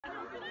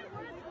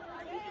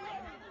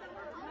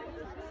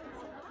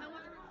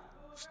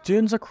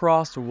Students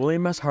across the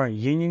William S. Hart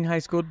Union High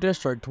School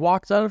District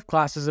walked out of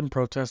classes in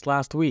protest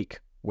last week,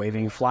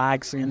 waving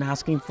flags and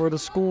asking for the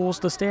schools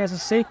to stay as a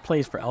safe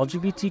place for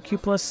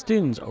LGBTQ+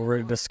 students over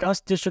a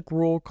discussed district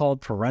rule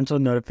called parental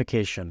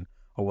notification,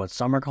 or what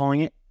some are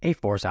calling it a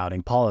forced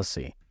outing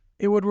policy.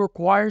 It would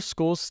require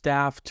school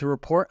staff to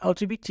report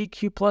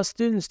LGBTQ+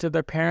 students to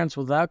their parents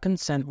without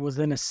consent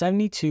within a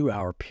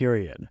 72-hour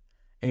period.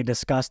 A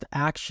discussed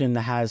action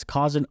that has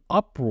caused an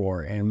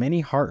uproar in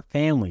many Hart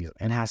families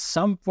and has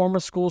some former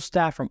school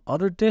staff from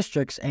other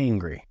districts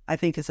angry. I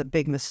think it's a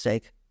big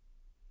mistake.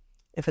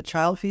 If a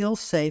child feels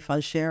safe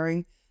on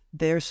sharing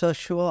their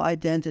sexual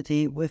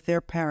identity with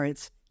their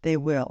parents, they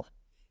will.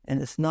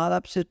 And it's not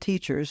up to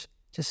teachers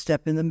to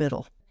step in the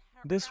middle.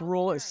 This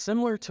rule is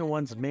similar to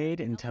ones made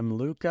in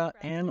Tamaluca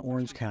and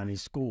Orange County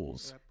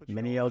schools.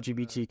 Many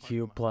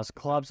LGBTQ+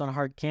 clubs on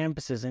Hart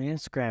campuses and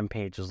Instagram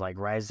pages like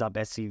Rise Up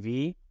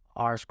SCV,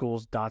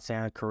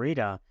 Santa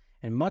Clarita,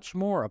 and much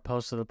more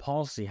opposed to the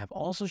policy have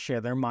also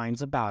shared their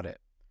minds about it.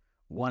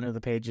 One of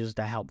the pages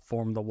that helped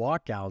form the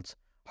Walkouts,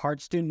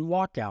 Hart Student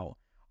Walkout,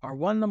 are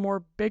one of the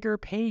more bigger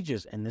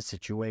pages in this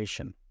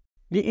situation.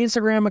 The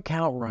Instagram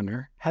account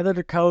runner, Heather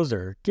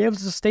DeCozer,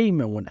 gives a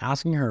statement when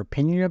asking her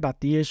opinion about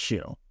the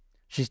issue.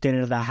 She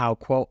stated that how,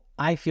 quote,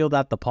 I feel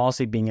that the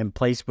policy being in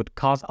place would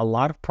cause a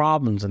lot of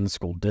problems in the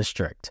school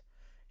district.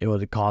 It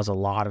would cause a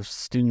lot of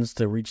students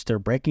to reach their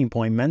breaking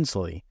point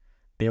mentally.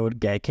 They would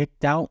get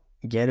kicked out,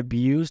 get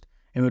abused,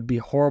 and it would be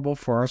horrible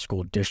for our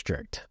school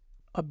district.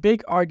 A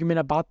big argument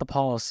about the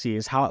policy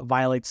is how it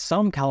violates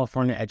some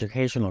California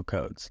educational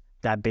codes,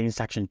 that being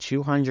Section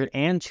 200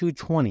 and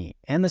 220,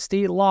 and the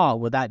state law,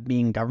 with that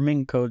being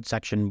Government Code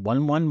Section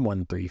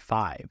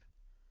 11135.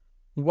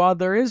 While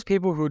there is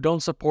people who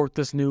don't support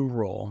this new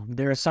rule,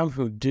 there are some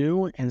who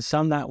do and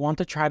some that want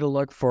to try to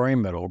look for a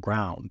middle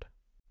ground.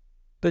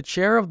 The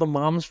chair of the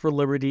Moms for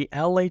Liberty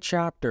LA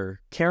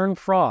chapter, Karen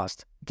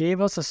Frost,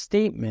 gave us a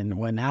statement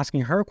when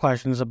asking her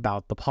questions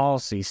about the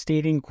policy,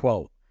 stating,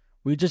 quote,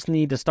 we just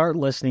need to start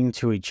listening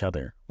to each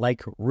other,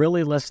 like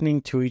really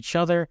listening to each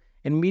other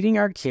and meeting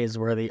our kids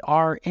where they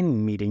are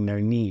and meeting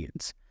their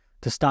needs,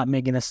 to stop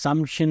making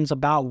assumptions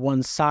about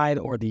one side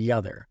or the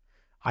other.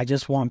 I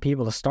just want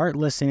people to start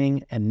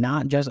listening and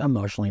not just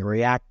emotionally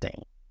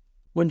reacting.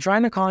 When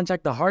trying to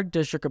contact the Hart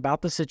District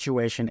about the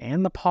situation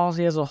and the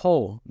policy as a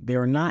whole, they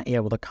were not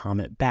able to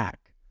comment back.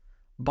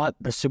 But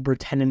the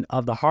superintendent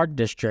of the Hart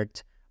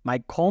District,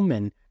 Mike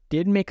Coleman,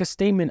 did make a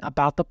statement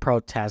about the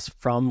protests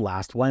from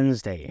last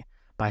Wednesday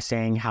by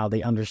saying how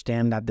they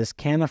understand that this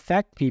can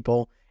affect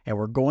people and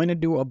we're going to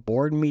do a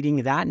board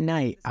meeting that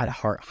night at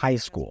Hart High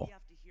School.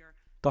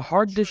 The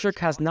Hart District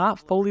has not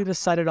fully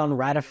decided on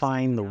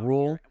ratifying the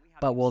rule,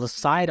 but will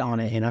decide on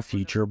it in a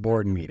future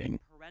board meeting.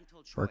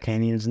 For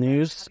Canyons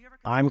News,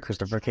 I'm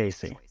Christopher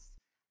Casey.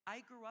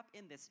 I grew up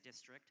in this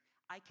district.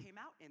 I came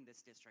out in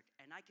this district,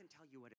 and I can tell you what